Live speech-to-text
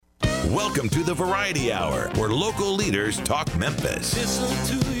Welcome to the Variety Hour, where local leaders talk Memphis.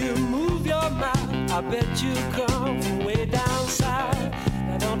 Listen to you move your mouth. I bet you come from way down south.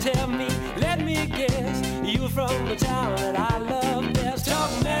 Now don't tell me, let me guess. You're from the town that I love best.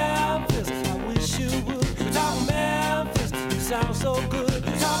 Talk Memphis, I wish you would. Talk Memphis, you sound so good.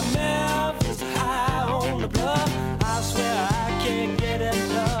 Talk Memphis, high on the bluff. I swear I can't get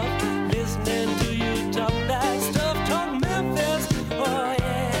enough. Listening to you talk that stuff. Talk Memphis, oh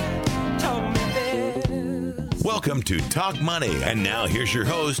yeah. Talk Memphis. Welcome to Talk Money. And now here's your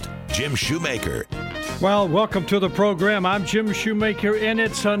host, Jim Shoemaker. Well, welcome to the program. I'm Jim Shoemaker, and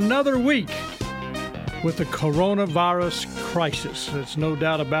it's another week with the coronavirus crisis. There's no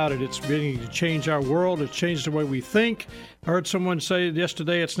doubt about it. It's beginning to change our world. It's changed the way we think. I heard someone say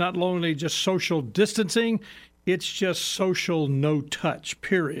yesterday it's not only just social distancing, it's just social no touch,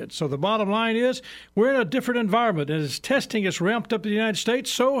 period. So the bottom line is we're in a different environment. And as testing has ramped up in the United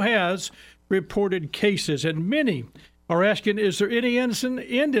States, so has reported cases. And many are asking, is there any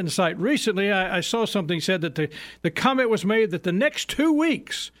end in sight? Recently, I saw something said that the comment was made that the next 2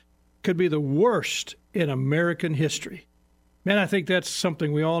 weeks could be the worst in American history. Man, I think that's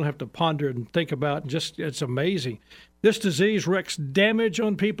something we all have to ponder and think about. It's amazing. This disease wreaks damage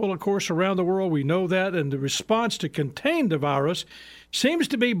on people, of course, around the world. We know that. And the response to contain the virus seems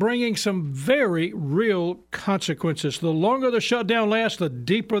to be bringing some very real consequences. The longer the shutdown lasts, the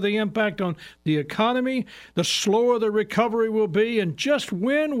deeper the impact on the economy, the slower the recovery will be. And just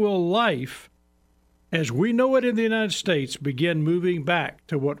when will life, as we know it in the United States, begin moving back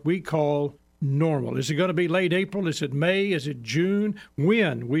to what we call normal? Is it going to be late April? Is it May? Is it June?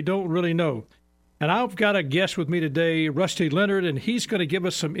 When? We don't really know. And I've got a guest with me today, Rusty Leonard, and he's going to give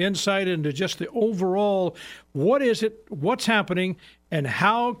us some insight into just the overall, what is it, what's happening, and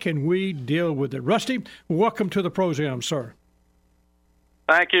how can we deal with it. Rusty, welcome to the program, sir.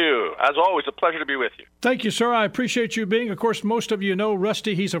 Thank you. As always, a pleasure to be with you. Thank you, sir. I appreciate you being. Of course, most of you know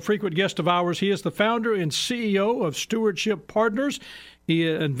Rusty. He's a frequent guest of ours. He is the founder and CEO of Stewardship Partners. He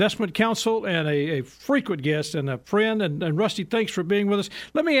is investment counsel and a frequent guest and a friend. And Rusty, thanks for being with us.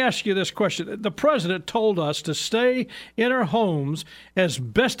 Let me ask you this question. The president told us to stay in our homes as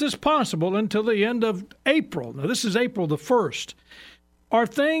best as possible until the end of April. Now, this is April the 1st. Are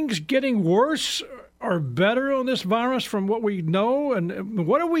things getting worse or better on this virus from what we know? And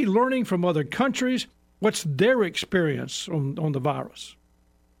what are we learning from other countries? What's their experience on the virus?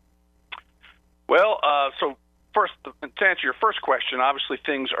 Well, so first, to answer your first question, obviously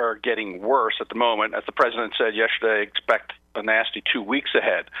things are getting worse at the moment. As the president said yesterday, expect a nasty 2 weeks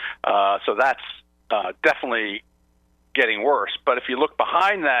ahead. So that's definitely getting worse. But if you look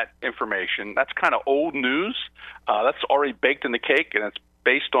behind that information, that's kind of old news. That's already baked in the cake, and it's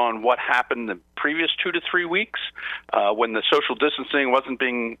based on what happened the previous 2 to 3 weeks when the social distancing wasn't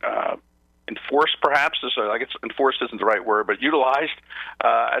being enforced, perhaps. I guess enforced isn't the right word, but utilized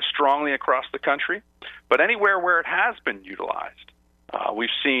as strongly across the country. But anywhere where it has been utilized, we've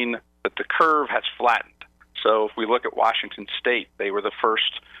seen that the curve has flattened. So if we look at Washington State, they were the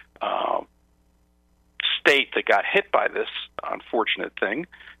first state that got hit by this unfortunate thing,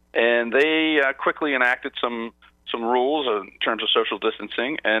 and they quickly enacted some rules in terms of social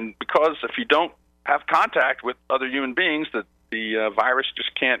distancing. And because if you don't have contact with other human beings, that the virus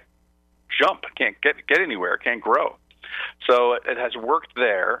just can't jump, can't get anywhere, can't grow. So it has worked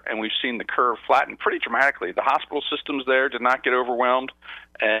there, and we've seen the curve flatten pretty dramatically. The hospital systems there did not get overwhelmed,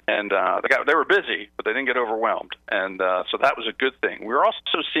 and they were busy, but they didn't get overwhelmed. And so that was a good thing. We're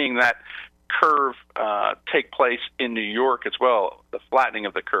also seeing that curve take place in New York as well, the flattening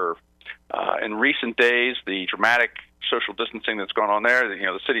of the curve. In recent days, the dramatic social distancing that's gone on there,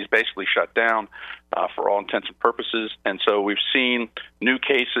 the city's basically shut down for all intents and purposes, and so we've seen new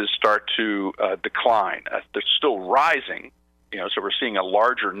cases start to decline. They're still rising, so we're seeing a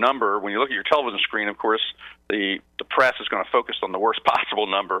larger number. When you look at your television screen, of course, the press is going to focus on the worst possible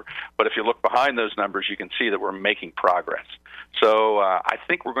number, but if you look behind those numbers, you can see that we're making progress. So I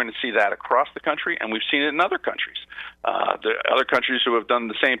think we're going to see that across the country, and we've seen it in other countries. The other countries who have done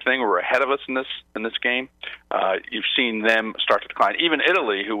the same thing were ahead of us in this game. You've seen them start to decline. Even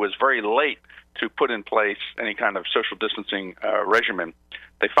Italy, who was very late to put in place any kind of social distancing regimen,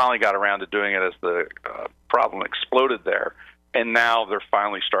 they finally got around to doing it as the problem exploded there, and now they're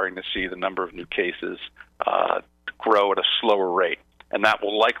finally starting to see the number of new cases grow at a slower rate, and that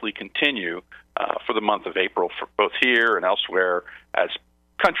will likely continue for the month of April for both here and elsewhere as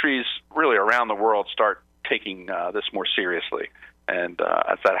countries really around the world start taking this more seriously. And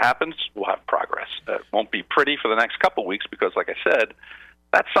as that happens, we'll have progress. It won't be pretty for the next couple of weeks because, like I said,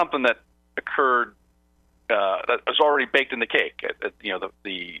 that's something that occurred that was already baked in the cake.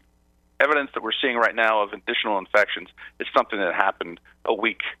 The evidence that we're seeing right now of additional infections is something that happened a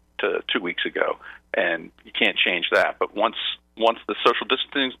week to 2 weeks ago, and you can't change that. But once the social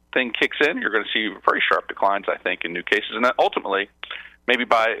distancing thing kicks in, you're going to see very sharp declines, I think, in new cases. And ultimately, maybe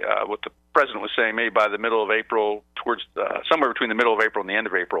by what the president was saying, maybe by the middle of April, towards somewhere between the middle of April and the end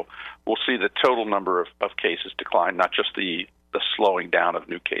of April, we'll see the total number of cases decline, not just the slowing down of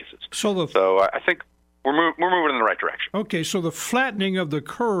new cases. So I think we're moving in the right direction. Okay, so the flattening of the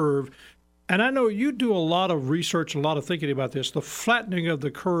curve, and I know you do a lot of research, a lot of thinking about this, the flattening of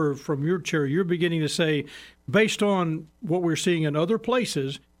the curve from your chair, you're beginning to say, based on what we're seeing in other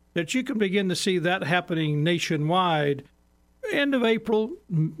places, that you can begin to see that happening nationwide end of April,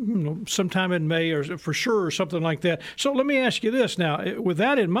 sometime in May, or for sure, or something like that. So let me ask you this now. With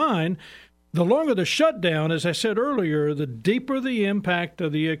that in mind, the longer the shutdown, as I said earlier, the deeper the impact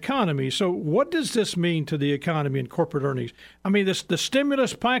of the economy. So what does this mean to the economy and corporate earnings? I mean, the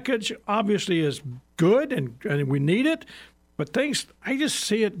stimulus package obviously is good, and we need it, but I just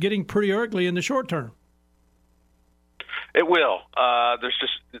see it getting pretty ugly in the short term. It will. There's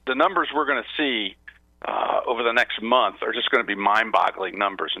just the numbers we're going to see over the next month are just going to be mind-boggling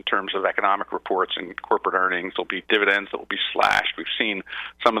numbers in terms of economic reports and corporate earnings. There'll be dividends that will be slashed. We've seen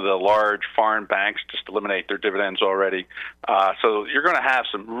some of the large foreign banks just eliminate their dividends already. So you're going to have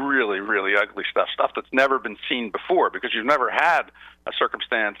some really, really ugly stuff that's never been seen before, because you've never had a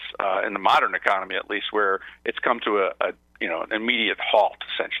circumstance in the modern economy, at least, where it's come to an immediate halt,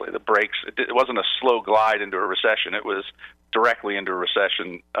 essentially. The brakes, it wasn't a slow glide into a recession. It was directly into a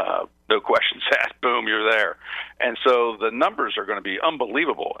recession, no questions asked, boom, you're there. And so the numbers are going to be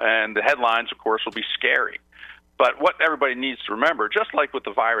unbelievable, and the headlines, of course, will be scary. But what everybody needs to remember, just like with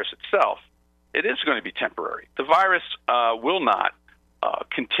the virus itself, it is going to be temporary. The virus will not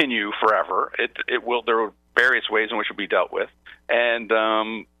continue forever. It will. There are various ways in which it will be dealt with, and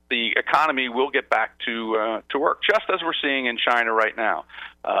the economy will get back to work, just as we're seeing in China right now.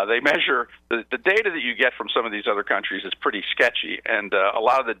 They measure the data that you get from some of these other countries is pretty sketchy, and a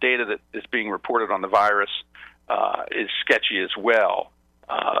lot of the data that is being reported on the virus is sketchy as well.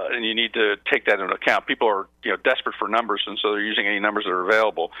 And you need to take that into account. People are desperate for numbers, and so they're using any numbers that are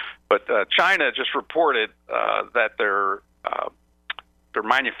available. But China just reported that their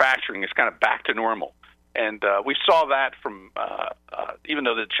manufacturing is kind of back to normal. And we saw that from, even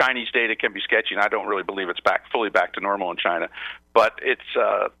though the Chinese data can be sketchy, and I don't really believe it's fully back to normal in China, but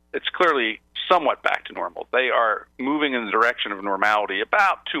it's clearly somewhat back to normal. They are moving in the direction of normality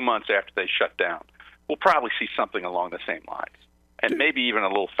about 2 months after they shut down. We'll probably see something along the same lines, and maybe even a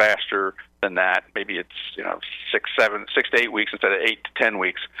little faster than that. Maybe it's 6 to 8 weeks instead of 8 to 10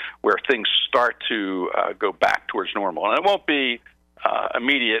 weeks, where things start to go back towards normal, and it won't be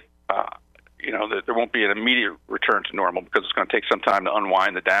immediate. There won't be an immediate return to normal, because it's going to take some time to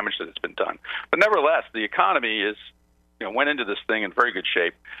unwind the damage that has been done. But nevertheless, the economy went into this thing in very good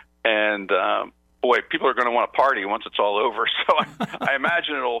shape, and people are going to want to party once it's all over. So I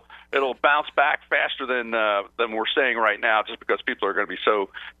imagine it'll bounce back faster than we're saying right now, just because people are going to be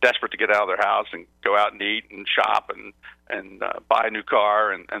so desperate to get out of their house and go out and eat and shop and buy a new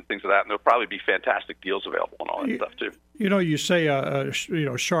car and things of that. And there'll probably be fantastic deals available and all that stuff too. You say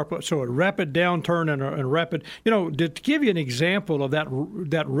sharp, so a rapid downturn and a rapid. To give you an example of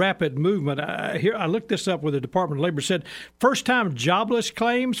that rapid movement, I looked this up with the Department of Labor. Said first time jobless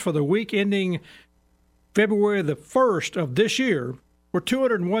claims for the week ending February the 1st of this year were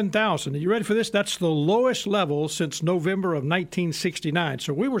 201,000. Are you ready for this? That's the lowest level since November of 1969.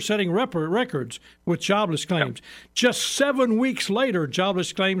 So we were setting records with jobless claims. Yep. Just 7 weeks later,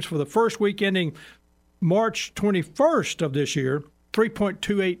 jobless claims for the first week ending March 21st of this year,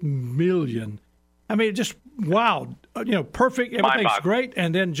 3.28 million. I mean, just wow. Perfect. Everything's great.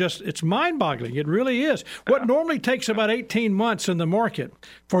 And then it's mind-boggling. It really is. What normally takes about 18 months in the market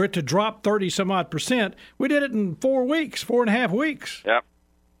for it to drop 30-some-odd%, we did it in 4 weeks, 4.5 weeks. Yep.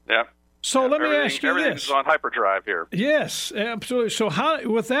 So let me ask you everything's this. Everything's on hyperdrive here. Yes, absolutely. So how,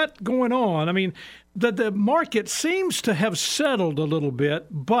 with that going on, I mean, the market seems to have settled a little bit,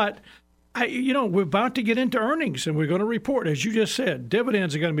 but we're about to get into earnings, and we're going to report, as you just said,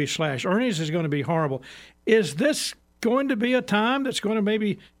 dividends are going to be slashed. Earnings is going to be horrible. Is this going to be a time that's going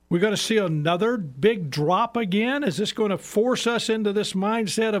to we're going to see another big drop again? Is this going to force us into this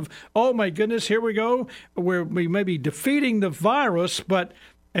mindset of, oh, my goodness, here we go, where we may be defeating the virus, but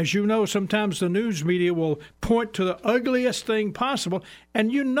as you know, sometimes the news media will point to the ugliest thing possible,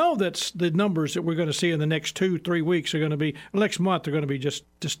 and that's the numbers that we're going to see in the next 2-3 weeks are going to be, next month are going to be just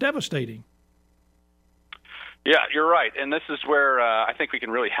devastating. Yeah, you're right, and this is where I think we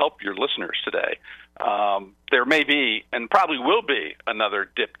can really help your listeners today. there may be, and probably will be, another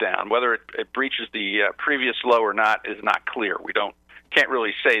dip down. Whether it breaches the previous low or not is not clear. Can't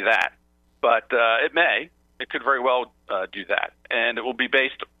really say that, but it may. It could very well do that, and it will be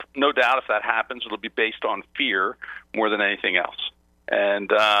based, no doubt, if that happens, it'll be based on fear more than anything else.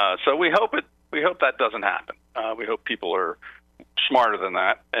 And so we hope that doesn't happen. We hope people are smarter than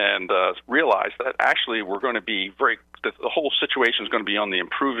that and realize that actually we're going to be the whole situation is going to be on the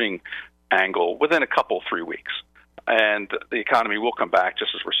improving angle within a couple, 3 weeks, and the economy will come back,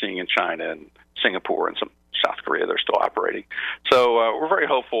 just as we're seeing in China and Singapore and some South Korea. They're still operating. So we're very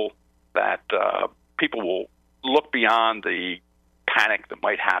hopeful that people will look beyond the panic that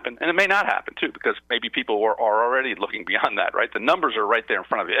might happen, and it may not happen too, because maybe people are already looking beyond that, right? The numbers are right there in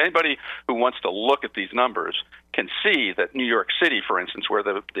front of you. Anybody who wants to look at these numbers can see that New York City, for instance, where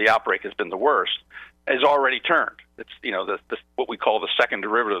the outbreak has been the worst, has already turned. It's, what we call the second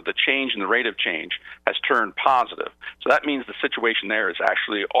derivative, the change in the rate of change, has turned positive. So that means the situation there is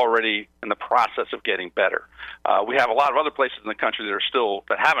actually already in the process of getting better. We have a lot of other places in the country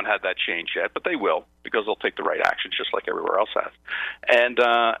that haven't had that change yet, but they will, because they'll take the right actions just like everywhere else has. And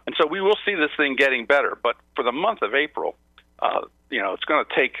so we will see this thing getting better. But for the month of April, it's going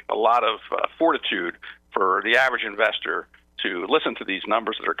to take a lot of fortitude for the average investor to listen to these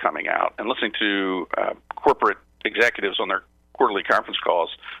numbers that are coming out and listening to corporate executives on their quarterly conference calls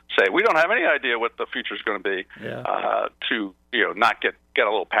say, we don't have any idea what the future is going to be, to not get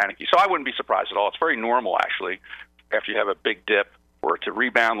a little panicky. So I wouldn't be surprised at all. It's very normal, actually, after you have a big dip, for it to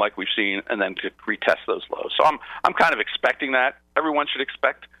rebound like we've seen and then to retest those lows. So I'm kind of expecting that. Everyone should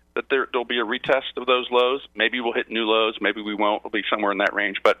expect that there'll be a retest of those lows. Maybe we'll hit new lows. Maybe we won't. We'll be somewhere in that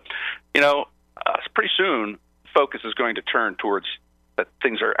range. But, pretty soon, focus is going to turn towards that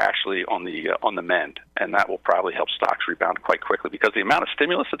things are actually on the mend, and that will probably help stocks rebound quite quickly, because the amount of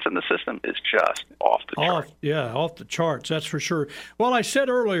stimulus that's in the system is just off the charts. Off the charts, that's for sure. Well, I said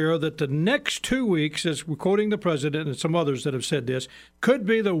earlier that the next 2 weeks, as we're quoting the president and some others that have said this, could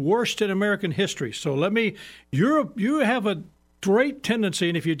be the worst in American history. So you have a great tendency,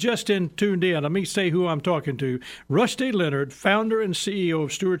 and if you just tuned in, let me say who I'm talking to. Rusty Leonard, founder and CEO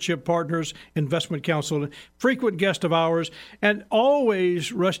of Stewardship Partners Investment Counsel, frequent guest of ours. And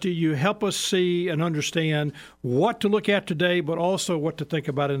always, Rusty, you help us see and understand what to look at today, but also what to think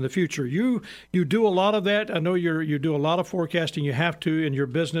about in the future. You do a lot of that. I know you do a lot of forecasting. You have to in your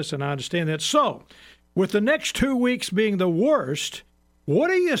business, and I understand that. So, with the next 2 weeks being the worst, what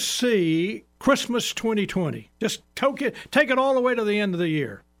do you see Christmas 2020? Just take it all the way to the end of the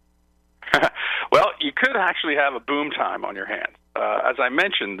year. Well, you could actually have a boom time on your hands. As I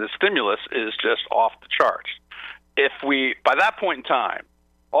mentioned, the stimulus is just off the charts. By that point in time,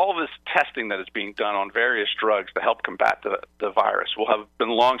 all this testing that is being done on various drugs to help combat the virus will have been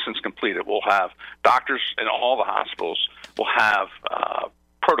long since completed. We'll have doctors in all the hospitals will have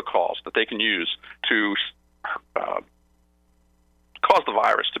protocols that they can use to cause the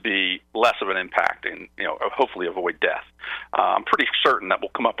virus to be less of an impact and hopefully avoid death. I'm pretty certain that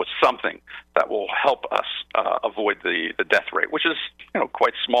we'll come up with something that will help us avoid the death rate, which is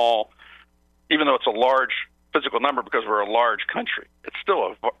quite small, even though it's a large physical number because we're a large country. It's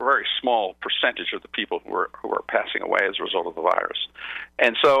still a very small percentage of the people who are passing away as a result of the virus.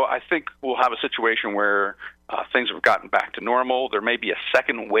 And so I think we'll have a situation where things have gotten back to normal. There may be a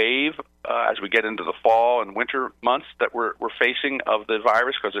second wave as we get into the fall and winter months that we're facing of the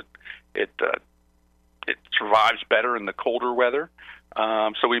virus, because it survives better in the colder weather.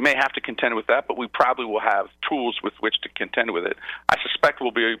 So we may have to contend with that, but we probably will have tools with which to contend with it. I suspect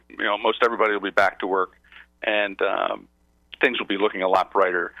most everybody will be back to work, and things will be looking a lot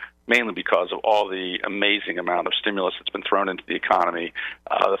brighter, mainly because of all the amazing amount of stimulus that's been thrown into the economy.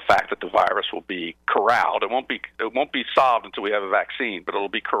 The fact that the virus will be corralled. It won't be solved until we have a vaccine, but it'll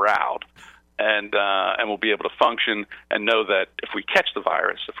be corralled, and we'll be able to function and know that if we catch the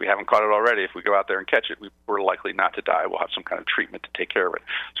virus, if we haven't caught it already, if we go out there and catch it, we're likely not to die. We'll have some kind of treatment to take care of it.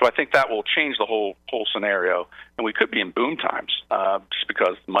 So I think that will change the whole scenario, and we could be in boom times just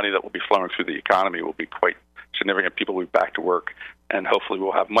because the money that will be flowing through the economy will be quite significant. People will be back to work, and hopefully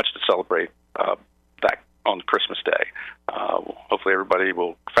we'll have much to celebrate that on Christmas Day. Hopefully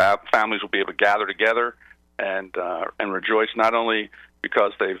families will be able to gather together and rejoice, not only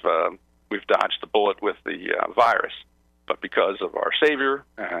because we've dodged the bullet with the virus, but because of our Savior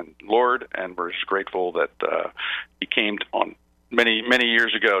and Lord, and we're just grateful that He came on many, many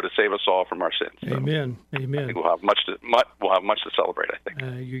years ago to save us all from our sins. Amen. So Amen. I think we'll have much to celebrate, I think.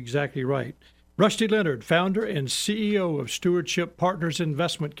 You're exactly right. Rusty Leonard, founder and CEO of Stewardship Partners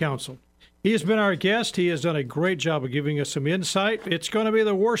Investment Counsel. He has been our guest. He has done a great job of giving us some insight. It's going to be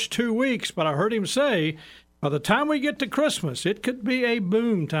the worst 2 weeks, but I heard him say by the time we get to Christmas, it could be a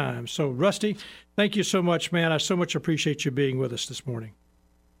boom time. So, Rusty, thank you so much, man. I so much appreciate you being with us this morning.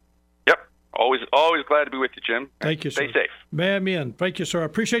 Yep. Always glad to be with you, Jim. Thank you, sir. Stay safe. Man. Thank you, sir. I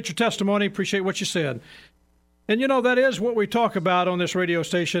appreciate your testimony. Appreciate what you said. And, you know, that is what we talk about on this radio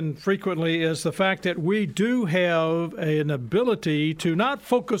station frequently, is the fact that we do have an ability to not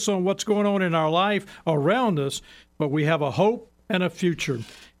focus on what's going on in our life around us, but we have a hope and a future.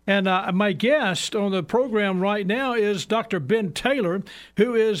 And my guest on the program right now is Dr. Ben Taylor,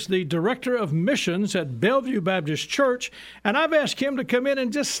 who is the Director of Missions at Bellevue Baptist Church. And I've asked him to come in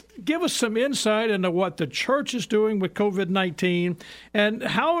and just give us some insight into what the church is doing with COVID-19 and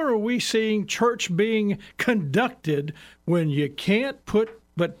how are we seeing church being conducted when you can't put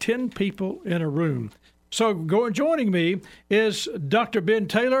but 10 people in a room. So joining me is Dr. Ben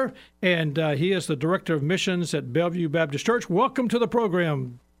Taylor, and he is the Director of Missions at Bellevue Baptist Church. Welcome to the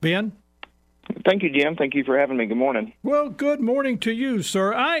program, Ben. Thank you, Jim. Thank you for having me. Good morning. Well, good morning to you,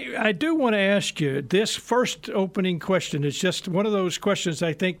 sir. I do want to ask you this first opening question. It's just one of those questions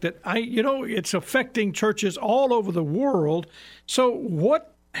I think that it's affecting churches all over the world. So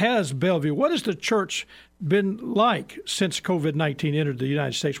what has Bellevue, what has the church been like since COVID-19 entered the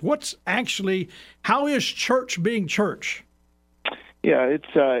United States? How is church being church? Yeah,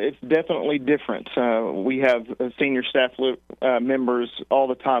 it's definitely different. We have senior staff members all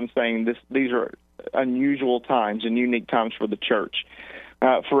the time saying these are unusual times and unique times for the church.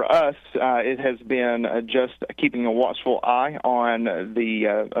 For us, it has been just keeping a watchful eye on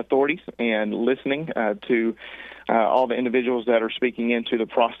the authorities and listening to all the individuals that are speaking into the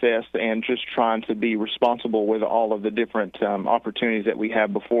process and just trying to be responsible with all of the different opportunities that we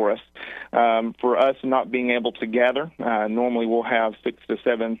have before us. For us, not being able to gather, normally we'll have 6,000 to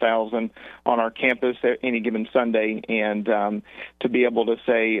 7,000 on our campus at any given Sunday, and to be able to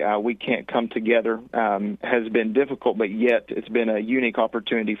say we can't come together has been difficult, but yet it's been a unique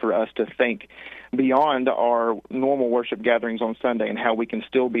opportunity for us to think beyond our normal worship gatherings on Sunday and how we can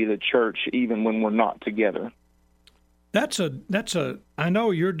still be the church even when we're not together. I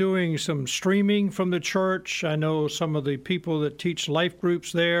know you're doing some streaming from the church. I know some of the people that teach life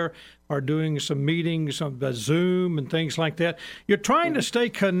groups there are doing some meetings on the Zoom and things like that. You're trying to stay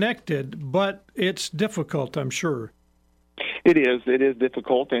connected, but it's difficult, I'm sure. It is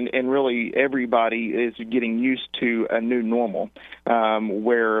difficult, and really everybody is getting used to a new normal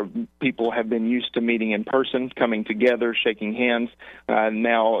where people have been used to meeting in person, coming together, shaking hands.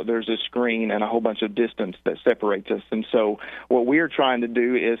 Now there's a screen and a whole bunch of distance that separates us. And so what we're trying to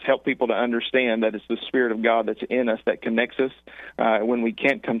do is help people to understand that it's the Spirit of God that's in us that connects us. When we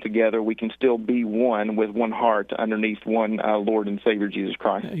can't come together, we can still be one with one heart underneath one Lord and Savior, Jesus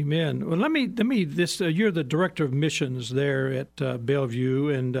Christ. Amen. Well, let me. You're the Director of Missions there at Bellevue,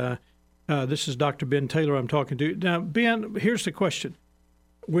 and this is Dr. Ben Taylor I'm talking to. Now, Ben, here's the question.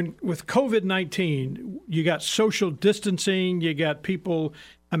 With COVID-19, you got social distancing, you got people.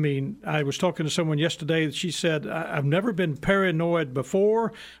 I mean, I was talking to someone yesterday. She said, I've never been paranoid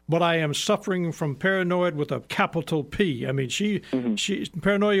before, but I am suffering from paranoid with a capital P. I mean,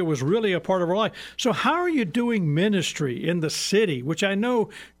 paranoia was really a part of her life. So how are you doing ministry in the city, which I know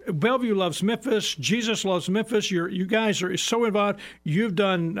Bellevue loves Memphis. Jesus loves Memphis. You guys are so involved. You've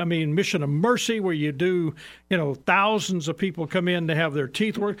done, Mission of Mercy, where you do, thousands of people come in to have their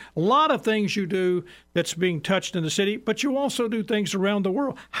teeth worked. A lot of things you do that's being touched in the city, but you also do things around the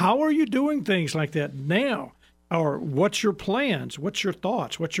world. How are you doing things like that now? Or what's your plans? What's your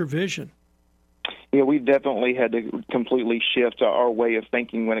thoughts? What's your vision? Yeah, we've definitely had to completely shift our way of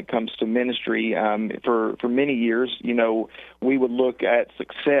thinking when it comes to ministry. For many years, we would look at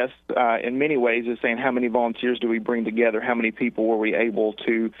success in many ways as saying how many volunteers do we bring together, how many people were we able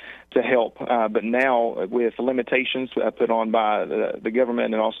to help. But now with limitations put on by the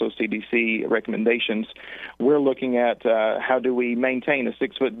government and also CDC recommendations, we're looking at how do we maintain a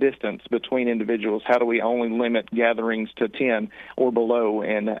 6-foot distance between individuals? How do we only limit gatherings to 10 or below?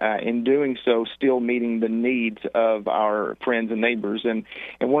 And in doing so, still meeting the needs of our friends and neighbors. And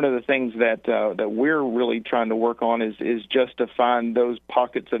one of the things that we're really trying to work on is just to find those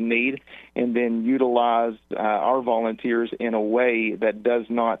pockets of need and then utilize our volunteers in a way that does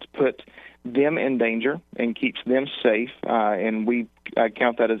not put them in danger and keeps them safe. And we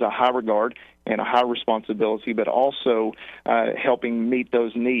count that as a high regard and a high responsibility, but also helping meet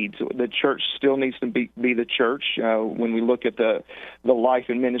those needs. The church still needs to be the church. When we look at the life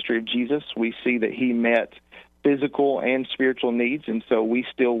and ministry of Jesus, we see that he met physical and spiritual needs, and so we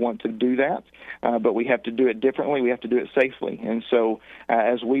still want to do that, but we have to do it differently. We have to do it safely. And so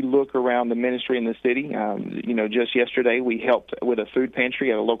as we look around the ministry in the city, just yesterday we helped with a food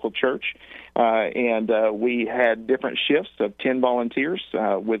pantry at a local church, and we had different shifts of 10 volunteers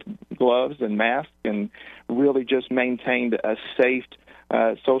with gloves and masks, and really just maintained a safe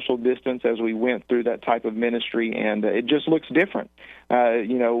social distance as we went through that type of ministry, and it just looks different.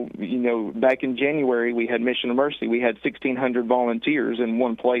 Back in January, we had Mission of Mercy. We had 1,600 volunteers in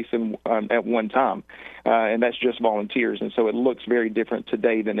one place at one time, and that's just volunteers. And so it looks very different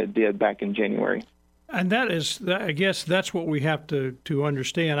today than it did back in January. And I guess that's what we have to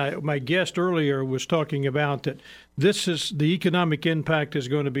understand. My guest earlier was talking about that the economic impact is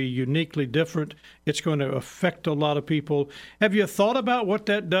going to be uniquely different. It's going to affect a lot of people. Have you thought about what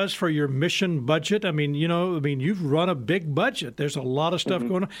that does for your mission budget? You've run a big budget. There's a lot of stuff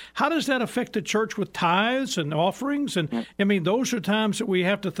going on. How does that affect the church with tithes and offerings? And those are times that we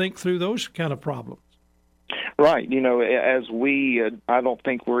have to think through those kind of problems. Right. I don't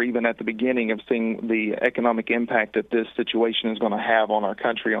think we're even at the beginning of seeing the economic impact that this situation is going to have on our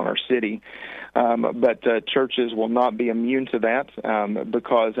country, on our city. But churches will not be immune to that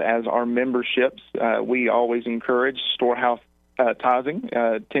because as our memberships, we always encourage storehouse tithing,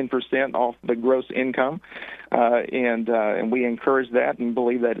 10% off the gross income, and we encourage that and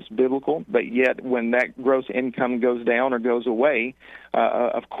believe that it's biblical. But yet, when that gross income goes down or goes away,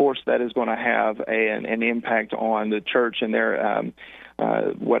 of course, that is going to have an impact on the church and their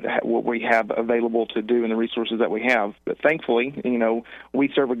what we have available to do and the resources that we have. But thankfully,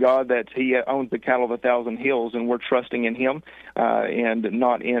 we serve a God that He owns the cattle of 1,000 hills, and we're trusting in Him and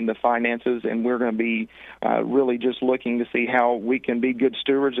not in the finances. And we're going to be really just looking to see how we can be good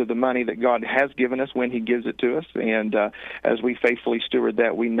stewards of the money that God has given us when He gives it to us. And as we faithfully steward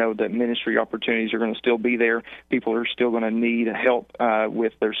that, we know that ministry opportunities are going to still be there. People are still going to need help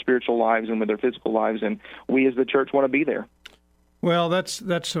with their spiritual lives and with their physical lives, and we as the church want to be there. Well, that's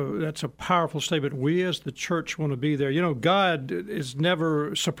a powerful statement. We as the church want to be there. God is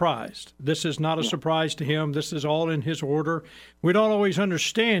never surprised. This is not a surprise to Him. This is all in His order. We don't always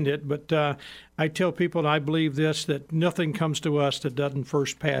understand it, but I tell people, and I believe this, that nothing comes to us that doesn't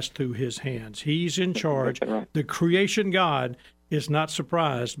first pass through His hands. He's in charge. Right. The creation God is not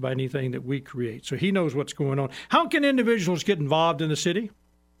surprised by anything that we create. So He knows what's going on. How can individuals get involved in the city?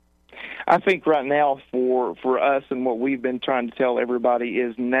 I think right now for us and what we've been trying to tell everybody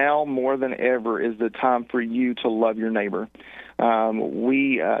is now more than ever is the time for you to love your neighbor.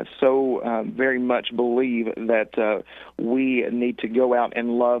 We so very much believe that we need to go out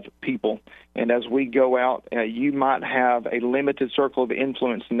and love people. And as we go out, you might have a limited circle of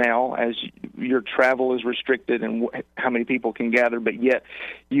influence now as your travel is restricted and how many people can gather, but yet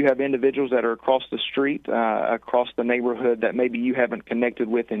you have individuals that are across the street, across the neighborhood that maybe you haven't connected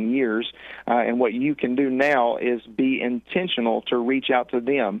with in years. And what you can do now is be intentional to reach out to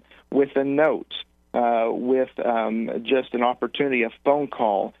them with a note. With just an opportunity, a phone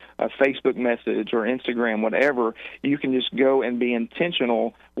call, a Facebook message, or Instagram, whatever, you can just go and be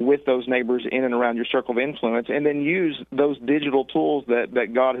intentional with those neighbors in and around your circle of influence, and then use those digital tools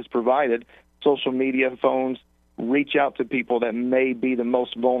that God has provided, social media, phones, reach out to people that may be the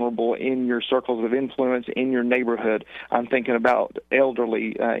most vulnerable in your circles of influence in your neighborhood. I'm thinking about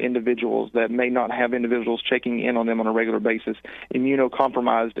elderly individuals that may not have individuals checking in on them on a regular basis,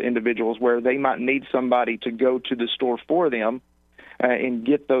 immunocompromised individuals where they might need somebody to go to the store for them and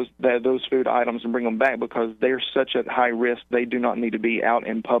get those food items and bring them back because they're such at high risk, they do not need to be out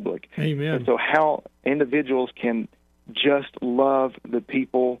in public. Amen. And so how individuals can just love the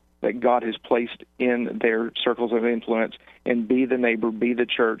people that God has placed in their circles of influence and be the neighbor, be the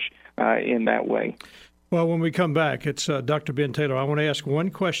church in that way. Well, when we come back, it's Dr. Ben Taylor. I want to ask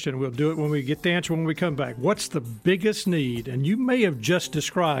one question. We'll do it when we get the answer when we come back. What's the biggest need? And you may have just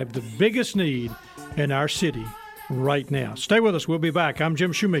described the biggest need in our city right now. Stay with us. We'll be back. I'm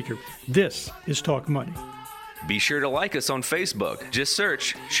Jim Shoemaker. This is Talk Money. Be sure to like us on Facebook. Just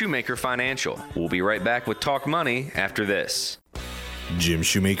search Shoemaker Financial. We'll be right back with Talk Money after this. Jim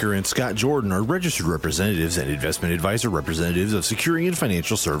Shoemaker and Scott Jordan are registered representatives and investment advisor representatives of Securian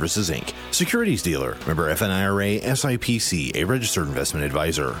Financial Services, Inc., securities dealer, member FNIRA, SIPC, a registered investment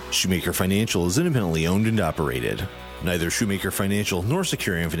advisor. Shoemaker Financial is independently owned and operated. Neither Shoemaker Financial nor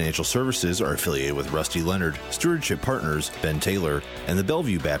Securian Financial Services are affiliated with Rusty Leonard, Stewardship Partners, Ben Taylor, and the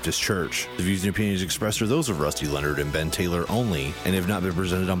Bellevue Baptist Church. The views and opinions expressed are those of Rusty Leonard and Ben Taylor only, and have not been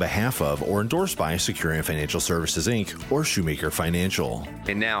presented on behalf of or endorsed by Securian Financial Services, Inc. or Shoemaker Financial.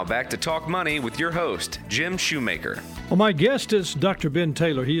 And now back to Talk Money with your host, Jim Shoemaker. Well, my guest is Dr. Ben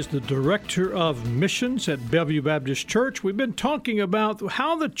Taylor. He is the Director of Missions at Bellevue Baptist Church. We've been talking about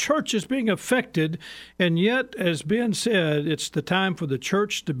how the church is being affected, and yet, as Ben said, it's the time for the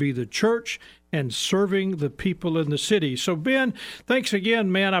church to be the church and serving the people in the city. So, Ben, thanks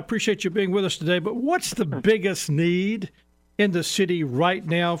again, man. I appreciate you being with us today. But what's the biggest need in the city right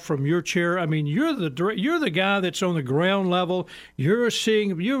now from your chair? I mean, you're the guy that's on the ground level. You're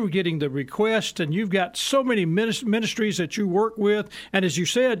getting the request, and you've got so many ministries that you work with. And as you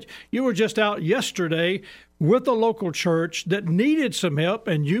said, you were just out yesterday with a local church that needed some help,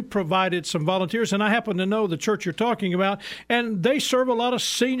 and you provided some volunteers. And I happen to know the church you're talking about, and they serve a lot of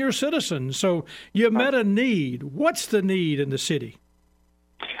senior citizens. So you met a need. What's the need in the city?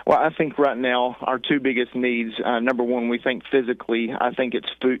 Well, I think right now our two biggest needs, number one, we think physically, I think it's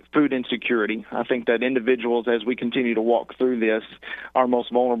food insecurity. I think that individuals, as we continue to walk through this, our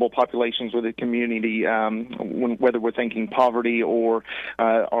most vulnerable populations within the community, whether we're thinking poverty or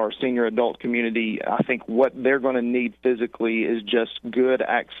our senior adult community, I think what they're going to need physically is just good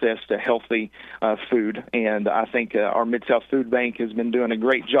access to healthy food. And I think our Mid-South Food Bank has been doing a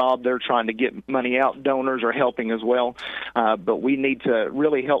great job. They're trying to get money out. Donors are helping as well. But we need to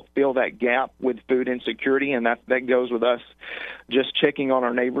really help fill that gap with food insecurity, and that goes with us just checking on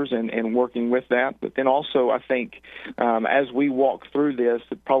our neighbors and working with that. But then also, I think as we walk through this,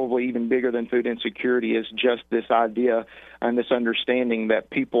 probably even bigger than food insecurity is just this idea and this understanding that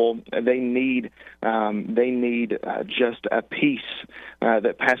people, they need just a peace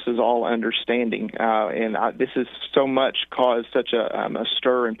that passes all understanding. This has so much caused such a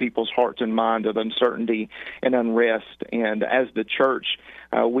stir in people's hearts and minds of uncertainty and unrest. And as the church,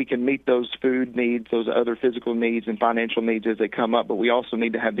 we can meet those food needs, those other physical needs and financial needs as they come up, but we also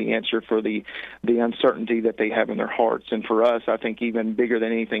need to have the answer for the uncertainty that they have in their hearts. And for us, I think even bigger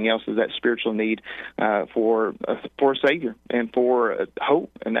than anything else is that spiritual need for a Savior and for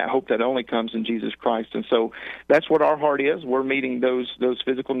hope, and that hope that only comes in Jesus Christ. And so that's what our heart is. We're meeting those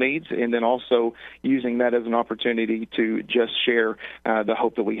physical needs, and then also using that as an opportunity to just share the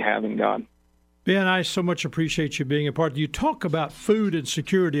hope that we have in God. Ben, I so much appreciate you being a part. You talk about food and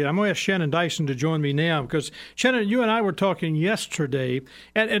security. I'm going to ask Shannon Dyson to join me now because, Shannon, you and I were talking yesterday,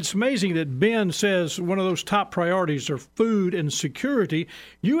 and it's amazing that Ben says one of those top priorities are food and security.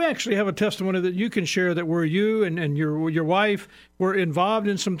 You actually have a testimony that you can share that where you and your wife were involved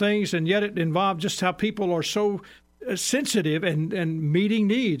in some things, and yet it involved just how people are so sensitive and meeting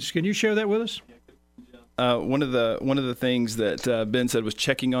needs. Can you share that with us? One of the things that Ben said was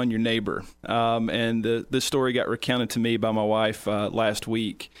checking on your neighbor, and this story got recounted to me by my wife last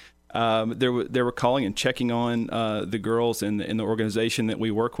week. They were calling and checking on the girls in the organization that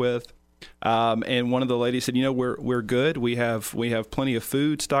we work with, and one of the ladies said, we're good. We have plenty of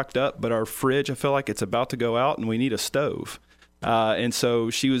food stocked up, but our fridge, I feel like it's about to go out, and we need a stove. And so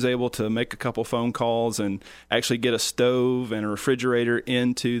she was able to make a couple phone calls and actually get a stove and a refrigerator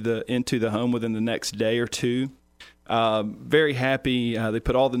into the home within the next day or two. Very happy. They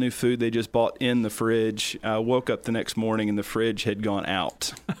put all the new food they just bought in the fridge. Woke up the next morning and the fridge had gone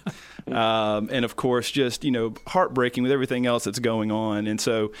out. And of course, just, heartbreaking with everything else that's going on. And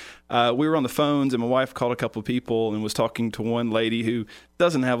so we were on the phones, and my wife called a couple of people and was talking to one lady who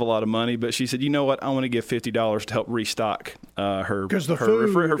doesn't have a lot of money, but she said, "You know what? I want to give $50 to help restock her fridge.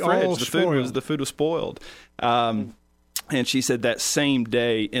 The food was spoiled." And she said that same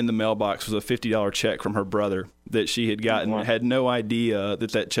day in the mailbox was a $50 check from her brother that she had gotten. Wow. Had no idea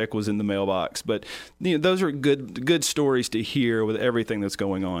that check was in the mailbox. But those are good stories to hear with everything that's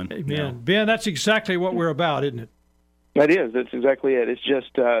going on. Amen. Ben, that's exactly what we're about, isn't it? That is. That's exactly it. It's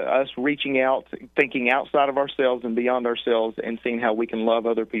just us reaching out, thinking outside of ourselves and beyond ourselves, and seeing how we can love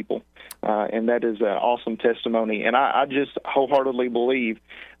other people. And that is an awesome testimony. And I just wholeheartedly believe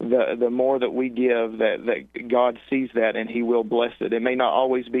the more that we give, that God sees that and He will bless it. It may not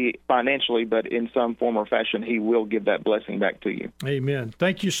always be financially, but in some form or fashion, He will give that blessing back to you. Amen.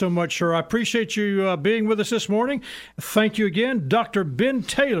 Thank you so much, sir. I appreciate you being with us this morning. Thank you again, Dr. Ben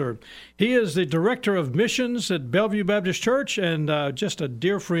Taylor. He is the Director of Missions at Bellevue Baptist Church, and just a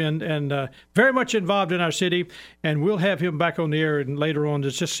dear friend and very much involved in our city. And we'll have him back on the air and later on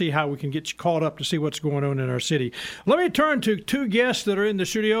to just see how we can get you caught up to see what's going on in our city. Let me turn to two guests that are in the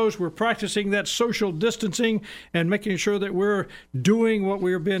studio studios. We're practicing that social distancing and making sure that we're doing what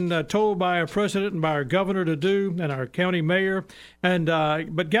we've been told by our president and by our governor to do and our county mayor. And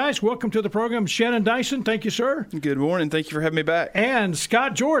but guys, welcome to the program. Shannon Dyson, thank you, sir. Good morning. Thank you for having me back. And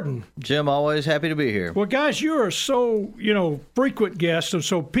Scott Jordan. Jim, always happy to be here. Well, guys, you are so, frequent guests, and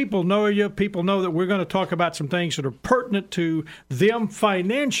so people know you. People know that we're going to talk about some things that are pertinent to them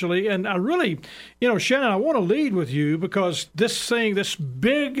financially. And I really, Shannon, I want to lead with you because this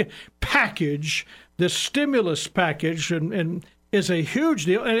big package, this stimulus package, and is a huge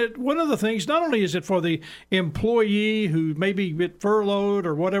deal. And one of the things, not only is it for the employee who maybe get furloughed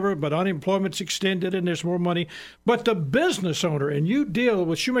or whatever, but unemployment's extended and there's more money, but the business owner. And you deal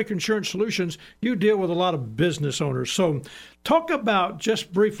with Shoemaker Insurance Solutions, you deal with a lot of business owners. So talk about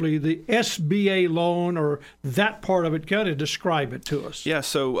just briefly the SBA loan or that part of it. Kind of describe it to us. Yeah,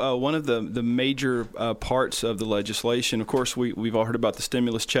 so one of the major parts of the legislation, of course, we've all heard about the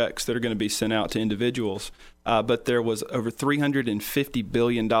stimulus checks that are going to be sent out to individuals. But there was over $350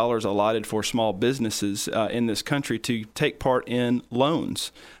 billion allotted for small businesses in this country to take part in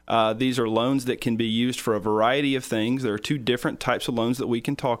loans. These are loans that can be used for a variety of things. There are two different types of loans that we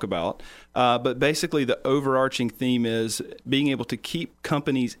can talk about. But basically, the overarching theme is being able to keep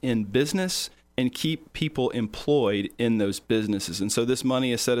companies in business and keep people employed in those businesses. And so this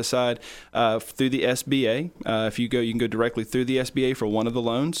money is set aside through the SBA. If you can go directly through the SBA for one of the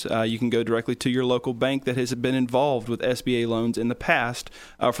loans. You can go directly to your local bank that has been involved with SBA loans in the past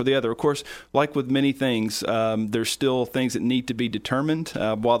for the other. Of course, like with many things, there's still things that need to be determined.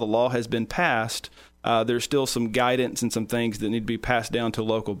 While the law has been passed, there's still some guidance and some things that need to be passed down to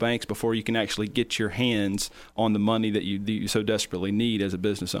local banks before you can actually get your hands on the money that you so desperately need as a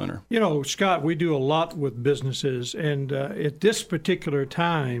business owner. Scott, we do a lot with businesses, and at this particular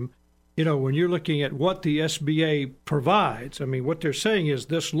time, when you're looking at what the SBA provides, I mean, what they're saying is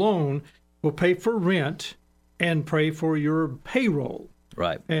this loan will pay for rent and pay for your payroll.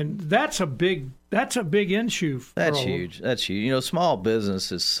 Right. And that's a big issue. That's huge. That's huge. Small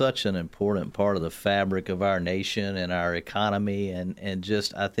business is such an important part of the fabric of our nation and our economy, and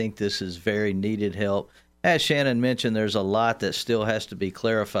just I think this is very needed help. As Shannon mentioned, there's a lot that still has to be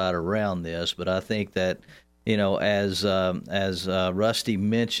clarified around this, but I think that, as Rusty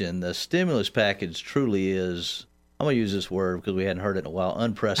mentioned, the stimulus package truly is, I'm going to use this word because we hadn't heard it in a while,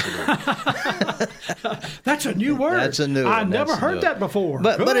 unprecedented. That's a new word. That's a new one. I never heard that before.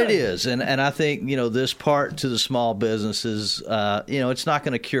 But it is. And I think, this part to the small businesses, it's not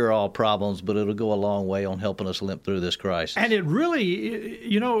going to cure all problems, but it'll go a long way on helping us limp through this crisis. And it really,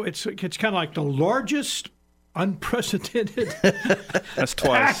 it's kind of like the largest unprecedented That's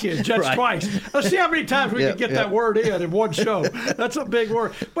twice. package. That's right. Twice. Let's see how many times we can get that word in one show. That's a big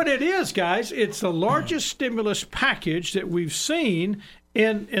word. But it is, guys. It's the largest stimulus package that we've seen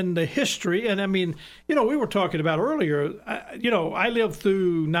in the history. And I mean, we were talking about earlier, I lived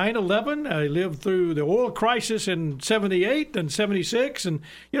through 9/11. I lived through the oil crisis in 78 and 76. And,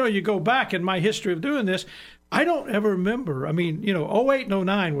 you go back in my history of doing this, I don't ever remember. I mean, 08 and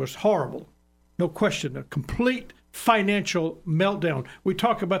 09 was horrible. No question, a complete financial meltdown. We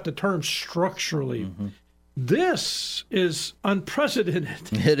talk about the term structurally. Mm-hmm. This is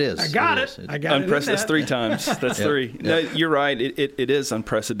unprecedented. It is. I got it. I got it. That's three times. That's three. No, you're right. It is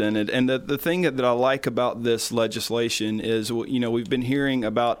unprecedented. And the thing that I like about this legislation is, we've been hearing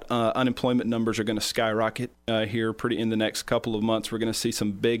about unemployment numbers are going to skyrocket here in the next couple of months. We're going to see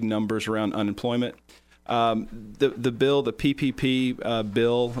some big numbers around unemployment. The bill, the PPP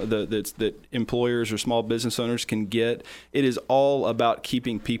bill that employers or small business owners can get, it is all about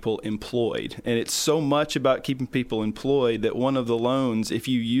keeping people employed. And it's so much about keeping people employed that one of the loans, if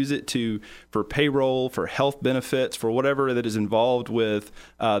you use it for payroll, for health benefits, for whatever that is involved with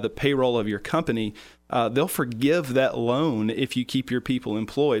the payroll of your company, they'll forgive that loan if you keep your people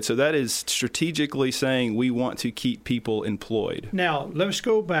employed. So that is strategically saying we want to keep people employed. Now, let's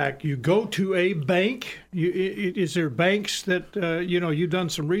go back. You go to a bank. Is there banks that, you've done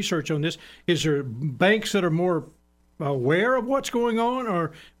some research on this. Is there banks that are more aware of what's going on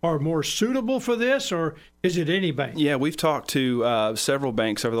or are more suitable for this, or is it any bank? Yeah, we've talked to several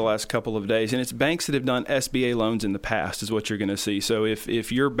banks over the last couple of days, and it's banks that have done SBA loans in the past is what you're going to see. So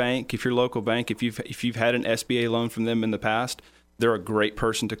if your local bank, if you've had an SBA loan from them in the past, they're a great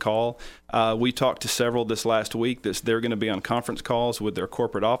person to call. We talked to several this last week. They're going to be on conference calls with their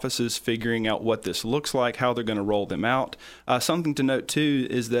corporate offices, figuring out what this looks like, how they're going to roll them out. Something to note, too,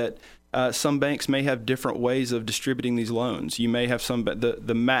 is that some banks may have different ways of distributing these loans. You may have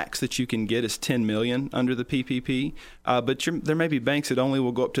the max that you can get is $10 million under the PPP, but there may be banks that only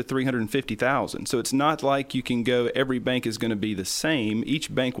will go up to $350,000. So it's not like you can go, every bank is going to be the same.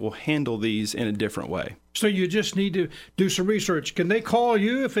 Each bank will handle these in a different way. So you just need to do some research. Can they call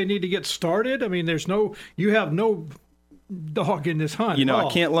you if they need to get started? I mean, you have no dog in this hunt. I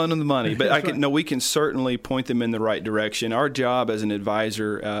can't loan them the money, but Right. we can certainly point them in the right direction. Our job as an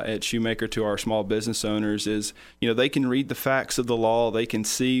advisor at Shoemaker to our small business owners is, they can read the facts of the law. They can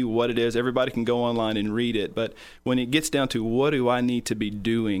see what it is. Everybody can go online and read it. But when it gets down to what do I need to be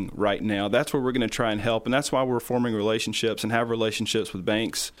doing right now, that's where we're going to try and help. And that's why we're forming relationships and have relationships with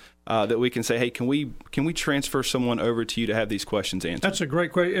banks that we can say, hey, can we transfer someone over to you to have these questions answered? That's a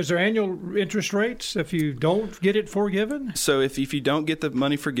great question. Is there annual interest rates if you don't get it forgiven? So if you don't get the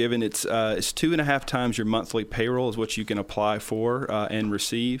money forgiven, it's 2.5 times your monthly payroll is what you can apply for and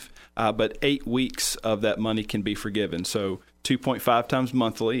receive. But 8 weeks of that money can be forgiven. So 2.5 times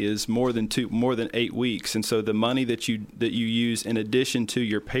monthly is more than 8 weeks, and so the money that you use in addition to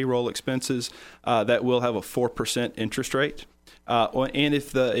your payroll expenses, that will have a 4% interest rate. And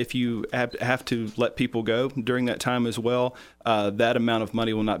if you have to let people go during that time as well, that amount of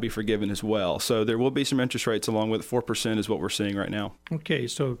money will not be forgiven as well. So there will be some interest rates along with it. 4% is what we're seeing right now. Okay,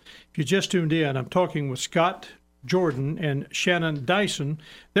 so if you just tuned in, I'm talking with Scott Jordan and Shannon Dyson.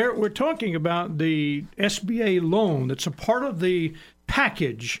 We're talking about the SBA loan that's a part of the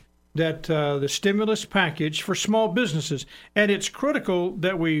package, that the stimulus package for small businesses. And it's critical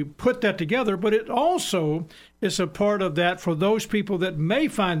that we put that together, but it also is a part of that for those people that may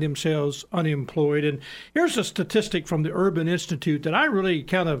find themselves unemployed. And here's a statistic from the Urban Institute that I really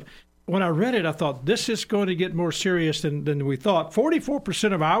when I read it, I thought this is going to get more serious than we thought.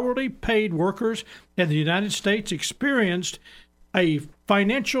 44% of hourly paid workers in the United States experienced a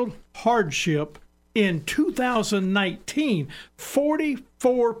financial hardship in 2019.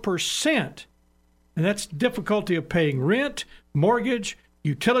 44%. And that's difficulty of paying rent, mortgage,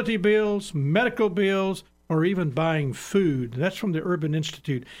 utility bills, medical bills, or even buying food. That's from the Urban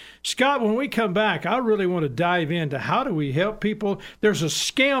Institute. Scott, when we come back, I really want to dive into how do we help people. There's a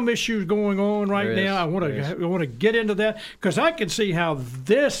scam issue going on right now. I want to get into that because I can see how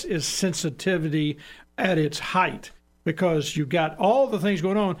this is sensitivity at its height, because you've got all the things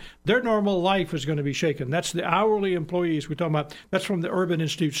going on. Their normal life is going to be shaken. That's the hourly employees we're talking about. That's from the Urban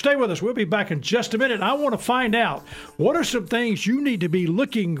Institute. Stay with us. We'll be back in just a minute. I want to find out what are some things you need to be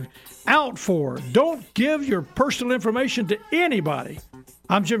looking out for. Don't give your personal information to anybody.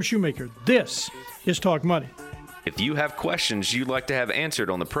 I'm Jim Shoemaker. This is Talk Money. If you have questions you'd like to have answered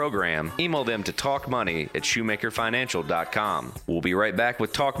on the program, email them to talkmoney@shoemakerfinancial.com. We'll be right back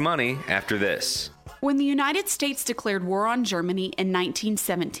with Talk Money after this. When the United States declared war on Germany in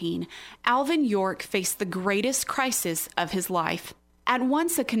 1917, Alvin York faced the greatest crisis of his life. At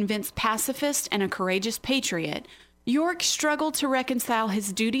once a convinced pacifist and a courageous patriot, York struggled to reconcile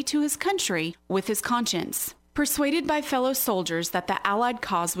his duty to his country with his conscience. Persuaded by fellow soldiers that the Allied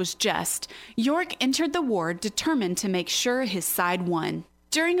cause was just, York entered the war determined to make sure his side won.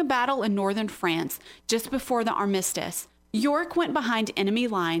 During a battle in northern France, just before the armistice, York went behind enemy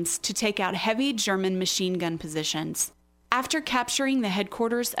lines to take out heavy German machine gun positions. After capturing the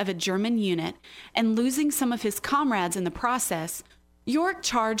headquarters of a German unit and losing some of his comrades in the process, York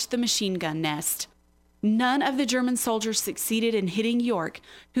charged the machine gun nest. None of the German soldiers succeeded in hitting York,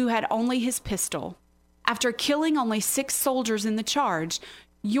 who had only his pistol. After killing only 6 soldiers in the charge,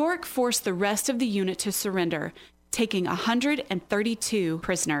 York forced the rest of the unit to surrender, taking 132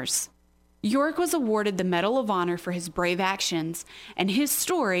 prisoners. York was awarded the Medal of Honor for his brave actions, and his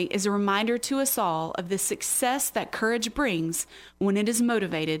story is a reminder to us all of the success that courage brings when it is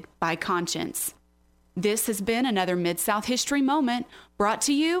motivated by conscience. This has been another Mid-South History Moment brought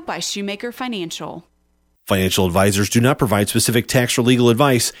to you by Shoemaker Financial. Financial advisors do not provide specific tax or legal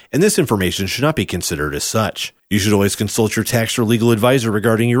advice, and this information should not be considered as such. You should always consult your tax or legal advisor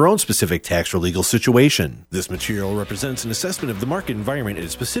regarding your own specific tax or legal situation. This material represents an assessment of the market environment at a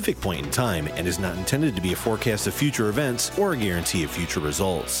specific point in time and is not intended to be a forecast of future events or a guarantee of future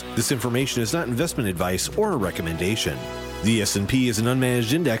results. This information is not investment advice or a recommendation. The S&P is an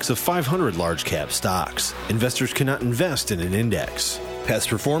unmanaged index of 500 large-cap stocks. Investors cannot invest in an index. Past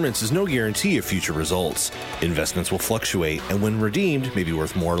performance is no guarantee of future results. Investments will fluctuate, and when redeemed, may be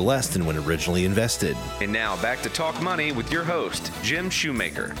worth more or less than when originally invested. And now back to Talk Money with your host, Jim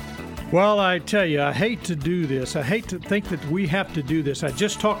Shoemaker. Well, I tell you, I hate to do this. I hate to think that we have to do this. I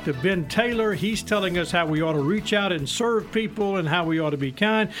just talked to Ben Taylor. He's telling us how we ought to reach out and serve people and how we ought to be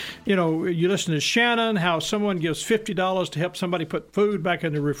kind. You know, you listen to Shannon, how someone gives $50 to help somebody put food back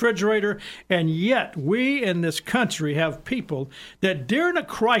in the refrigerator. And yet we in this country have people that during a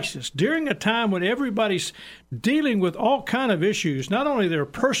crisis, during a time when everybody's dealing with all kind of issues, not only their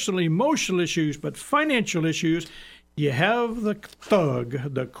personal, emotional issues, but financial issues, you have the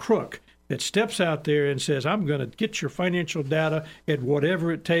thug, the crook, that steps out there and says, I'm going to get your financial data at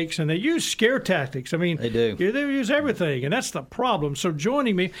whatever it takes. And they use scare tactics. I mean, they do. They use everything, and that's the problem. So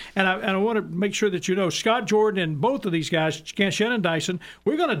joining me, and I want to make sure that you know, Scott Jordan and both of these guys, Shannon Dyson,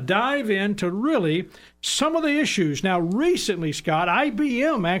 we're going to dive into really some of the issues. Now, recently, Scott,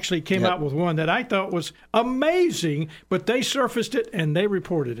 IBM actually came out with one that I thought was amazing, but they surfaced it and they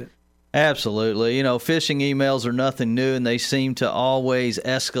reported it. Absolutely. You know, phishing emails are nothing new, and they seem to always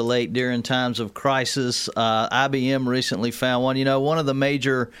escalate during times of crisis. IBM recently found one. You know, one of the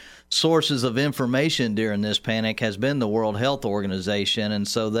major sources of information during this panic has been the World Health Organization, and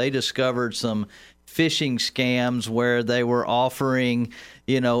so they discovered some phishing scams where they were offering,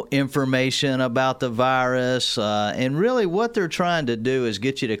 you know, information about the virus. And really what they're trying to do is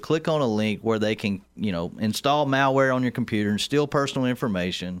get you to click on a link where they can, you know, install malware on your computer and steal personal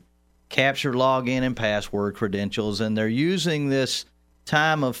information, capture login and password credentials, and they're using this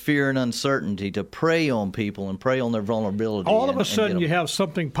time of fear and uncertainty to prey on people and prey on their vulnerability. All of a sudden you have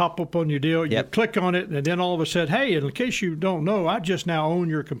something pop up on your deal, you click on it, and then all of a sudden, hey, in case you don't know, I just now own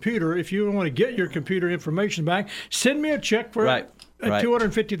your computer. If you want to get your computer information back, send me a check for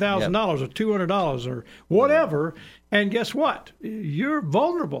 $250,000 or $200 or whatever, and guess what? You're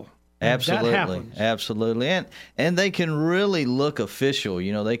vulnerable. Absolutely. And they can really look official.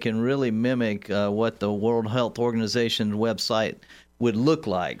 You know, they can really mimic what the World Health Organization's website would look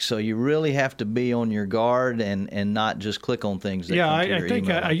like. So you really have to be on your guard and not just click on things that come to your I think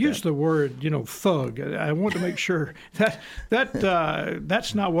email I used the word, you know, thug. I want to make sure that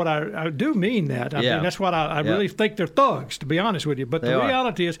that's not what I do mean that. I mean, that's what I really think they're thugs, to be honest with you. But the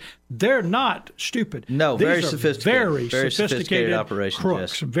reality is they're not stupid. No, These very are sophisticated. Very sophisticated operations,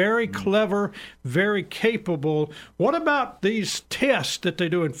 crooks. Very clever, very capable. What about these tests that they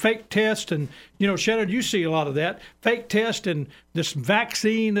do, and fake tests? And, you know, Shannon, you see a lot of that. Fake test and this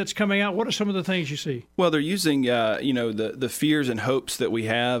vaccine that's coming out. What are some of the things you see? Well, they're using, you know, the fears and hopes that we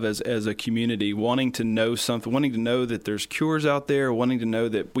have as a community, wanting to know something, wanting to know that there's cures out there, wanting to know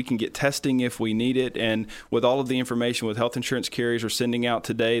that we can get testing if we need it. And with all of the information with health insurance carriers are sending out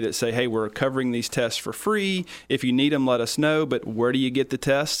today that say, hey, we're covering these tests for free. If you need them, let us know. But where do you get the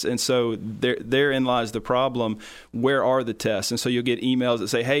tests? And so therein lies the problem. Where are the tests? And so you'll get emails that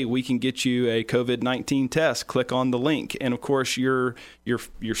say, hey, we can get you a COVID-19 test. Click on the link. And of course, you're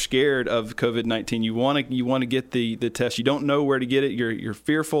scared of COVID-19. You want to get the test. You don't know where to get it. You're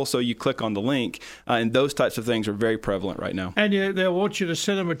fearful, so you click on the link. And those types of things are very prevalent right now. And they'll want you to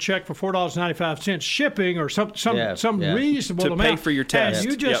send them a check for $4.95 shipping or some reasonable to amount pay for your test.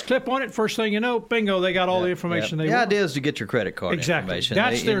 And you just click on it. First thing you know, bingo, they got all the information they want. The idea is to get your credit card information.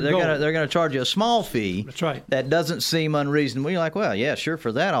 That's their goal. They're going to charge you a small fee. That's right. That doesn't seem unreasonable. You're like, well, yeah, sure,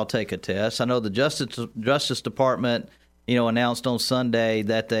 for that I'll take a test. I know the Justice Department, you know, announced on Sunday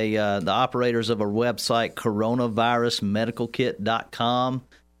that the operators of a website, coronavirusmedicalkit.com,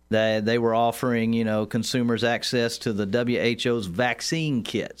 that they were offering, you know, consumers access to the WHO's vaccine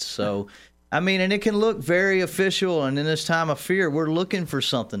kits. So, I mean, and it can look very official, and in this time of fear, we're looking for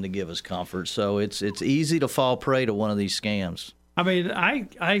something to give us comfort. So it's easy to fall prey to one of these scams. I mean,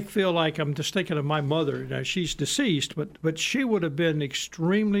 I feel like I'm just thinking of my mother. Now, she's deceased, but she would have been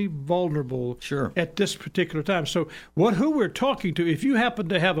extremely vulnerable at this particular time. So who we're talking to, if you happen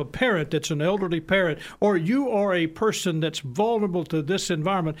to have a parent that's an elderly parent, or you are a person that's vulnerable to this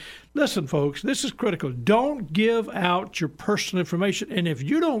environment, listen, folks, this is critical. Don't give out your personal information. And if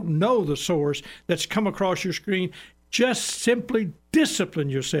you don't know the source that's come across your screen, just simply discipline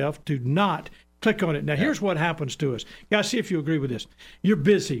yourself to not click on it. Now, here's what happens to us. Guys, see if you agree with this. You're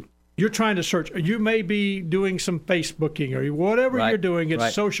busy. You're trying to search. You may be doing some Facebooking or whatever you're doing.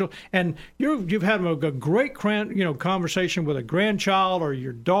 It's social, and you've had a great conversation with a grandchild or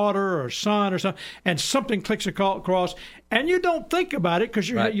your daughter or son or something, and something clicks across, and you don't think about it because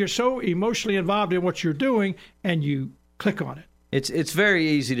you're so emotionally involved in what you're doing, and you click on it. It's very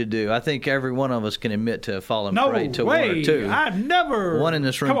easy to do. I think every one of us can admit to falling prey to one or two. I've never. One in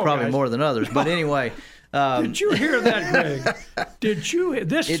this room probably more than others. But anyway, Did you hear that, Greg? Did you?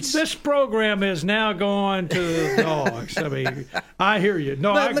 This program is now going to the dogs. I mean, I hear you.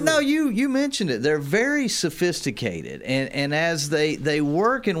 No, but no, you mentioned it. They're very sophisticated, and as they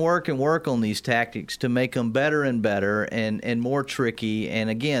work on these tactics to make them better and better and more tricky. And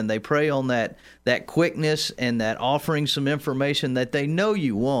again, they prey on that quickness and that offering some information that they know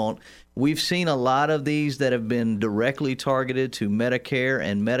you want. We've seen a lot of these that have been directly targeted to Medicare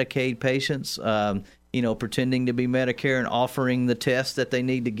and Medicaid patients, pretending to be Medicare and offering the tests that they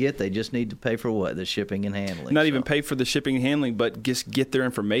need to get. They just need to pay for what? The shipping and handling. Not even pay for the shipping and handling, but just get their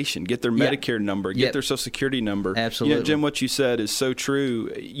information, get their Medicare number, get their Social Security number. Absolutely. Jim, what you said is so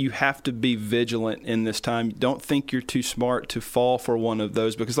true. You have to be vigilant in this time. Don't think you're too smart to fall for one of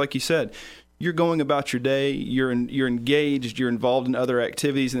those because, like you said, you're going about your day, you're engaged, you're involved in other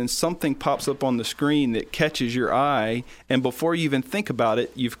activities, and then something pops up on the screen that catches your eye, and before you even think about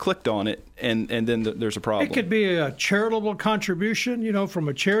it, you've clicked on it, and then there's a problem. It could be a charitable contribution, from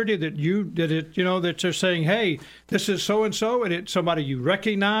a charity that they're saying, hey, this is so-and-so, and it's somebody you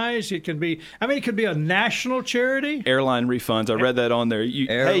recognize. It could be a national charity. Airline refunds. I read that on there.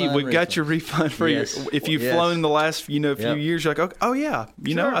 Hey, we got your refund for you. If you've flown in the last few years, you're like, oh yeah,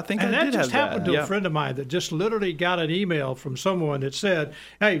 I think and I did have that. And that just happened to a friend of mine that just literally got an email from someone that said,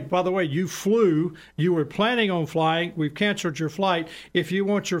 hey, by the way, you flew, you were planning on flying, we've canceled your flight. If you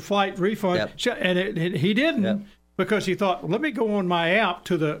want your flight refund, and he didn't because he thought, let me go on my app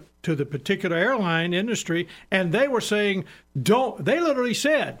to the particular airline industry, and they were saying, they literally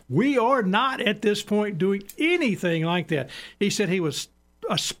said, we are not at this point doing anything like that. He said he was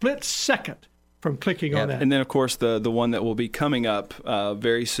a split second from clicking on that. And then, of course, the one that will be coming up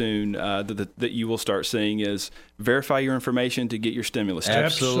very soon that you will start seeing is verify your information to get your stimulus check.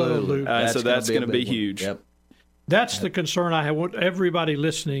 Absolutely. So that's going to be huge. Yep. That's the concern I have. Want everybody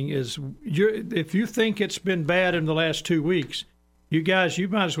listening is, if you think it's been bad in the last 2 weeks, you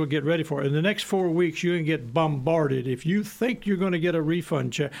might as well get ready for it. In the next 4 weeks, you're going to get bombarded. If you think you're going to get a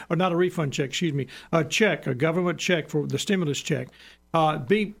refund check, or not a refund check, a government check for the stimulus check,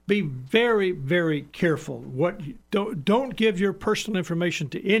 be very, very careful. Don't give your personal information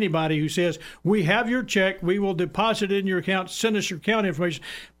to anybody who says, we have your check, we will deposit it in your account, send us your account information.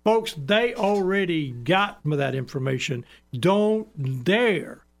 Folks, they already got that information. Don't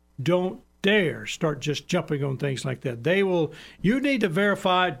dare start just jumping on things like that. You need to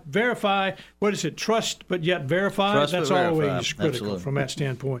verify, trust, but yet verify. Trust That's but always verify. critical Absolutely. from that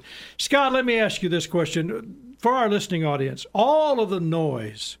standpoint. Scott, let me ask you this question. For our listening audience, all of the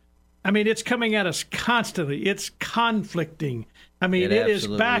noise, it's coming at us constantly. It's conflicting. It is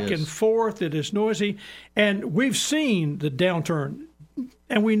back and forth. It is noisy. And we've seen the downturn,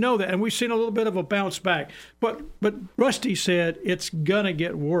 and we know that. And we've seen a little bit of a bounce back. But Rusty said it's going to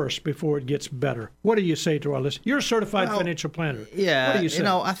get worse before it gets better. What do you say to our listeners? You're a certified financial planner. Yeah. What do you say?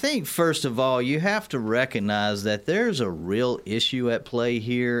 I think, first of all, you have to recognize that there's a real issue at play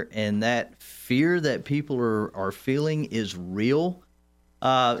here, and that fear that people are feeling is real.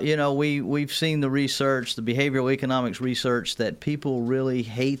 We've seen the research, the behavioral economics research, that people really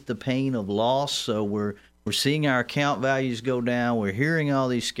hate the pain of loss. So we're seeing our account values go down. We're hearing all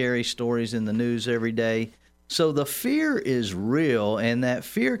these scary stories in the news every day. So the fear is real, and that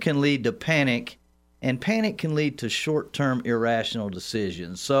fear can lead to panic, and panic can lead to short-term irrational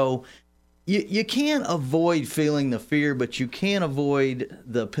decisions. So you can't avoid feeling the fear, but you can avoid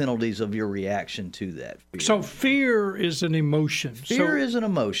the penalties of your reaction to that fear. So fear is an emotion. Fear is an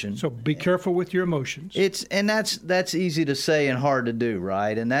emotion. So be careful with your emotions. That's easy to say and hard to do,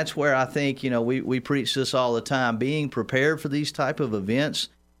 right? And that's where I think, we preach this all the time, being prepared for these type of events.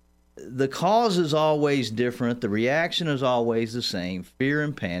 The cause is always different. The reaction is always the same, fear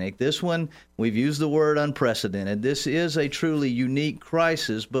and panic. This one, we've used the word unprecedented. This is a truly unique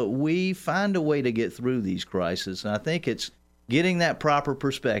crisis, but we find a way to get through these crises. And I think it's getting that proper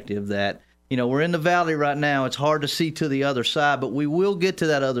perspective that, we're in the valley right now. It's hard to see to the other side, but we will get to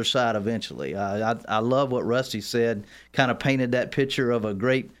that other side eventually. I love what Rusty said, kind of painted that picture of a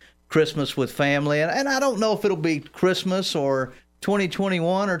great Christmas with family. And I don't know if it'll be Christmas or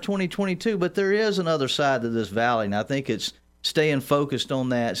 2021 or 2022, but there is another side to this valley, and I think it's staying focused on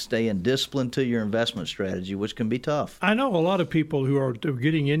that, staying disciplined to your investment strategy, which can be tough. I know a lot of people who are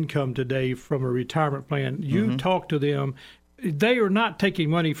getting income today from a retirement plan. You talk to them, they are not taking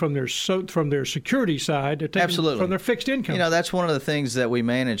money from their security side. They're taking Absolutely. From their fixed income. That's one of the things that we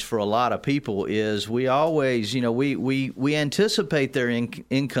manage for a lot of people is we always, we anticipate their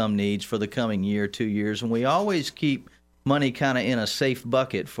income needs for the coming year, 2 years, and we always keep money kind of in a safe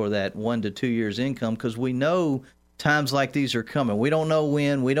bucket for that 1 to 2 years income, because we know times like these are coming. We don't know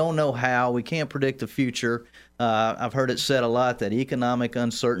when. We don't know how. We can't predict the future. I've heard it said a lot that economic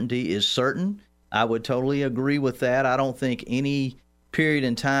uncertainty is certain. I would totally agree with that. I don't think any period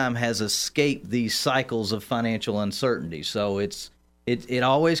in time has escaped these cycles of financial uncertainty. So it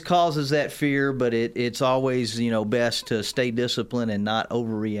always causes that fear, but it's always best to stay disciplined and not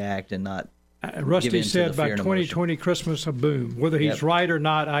overreact and not. Rusty said by 2020 Christmas a boom. Whether he's right or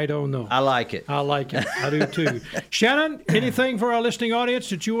not, I don't know. I like it. I do too. Shannon, anything for our listening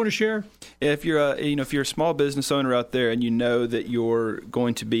audience that you want to share? If you're a small business owner out there and you know that you're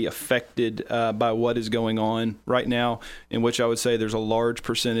going to be affected by what is going on right now, in which I would say there's a large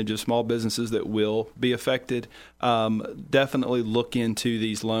percentage of small businesses that will be affected, definitely look into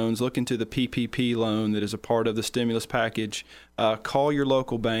these loans. Look into the PPP loan that is a part of the stimulus package. Call your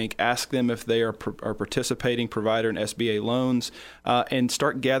local bank, ask them if they are participating provider in SBA loans, and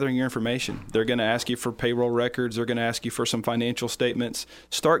start gathering your information. They're going to ask you for payroll records. They're going to ask you for some financial statements.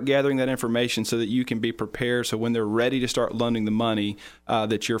 Start gathering that information so that you can be prepared, so when they're ready to start lending the money,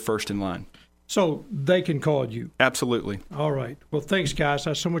 that you're first in line. So they can call you. Absolutely. All right. Well, thanks, guys.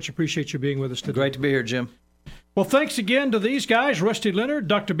 I so much appreciate you being with us today. Great to be here, Jim. Well, thanks again to these guys, Rusty Leonard,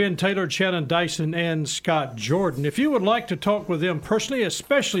 Dr. Ben Taylor, Shannon Dyson, and Scott Jordan. If you would like to talk with them personally,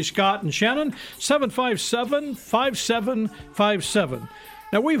 especially Scott and Shannon, 757-5757.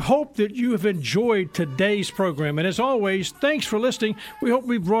 Now, we hope that you have enjoyed today's program. And as always, thanks for listening. We hope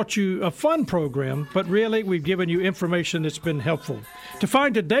we've brought you a fun program, but really we've given you information that's been helpful. To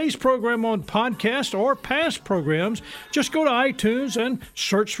find today's program on podcast or past programs, just go to iTunes and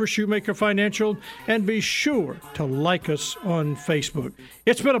search for Shoemaker Financial, and be sure to like us on Facebook.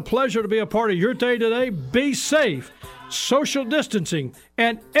 It's been a pleasure to be a part of your day today. Be safe. Social distancing,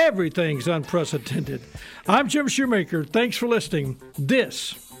 and everything's unprecedented. I'm Jim Shoemaker. Thanks for listening.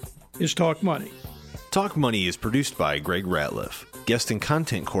 This is Talk Money. Talk Money is produced by Greg Ratliff. Guest and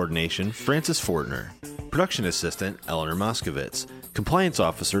content coordination, Francis Fortner. Production assistant, Eleanor Moskovitz. Compliance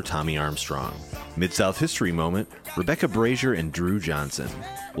officer, Tommy Armstrong. Mid-South History Moment, Rebecca Brazier and Drew Johnson.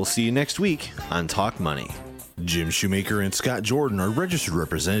 We'll see you next week on Talk Money. Jim Shoemaker and Scott Jordan are registered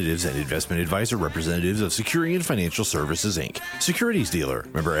representatives and investment advisor representatives of Securian Financial Services, Inc., securities dealer,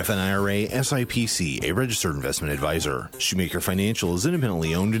 member FNIRA, SIPC, a registered investment advisor. Shoemaker Financial is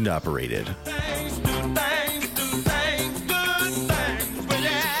independently owned and operated.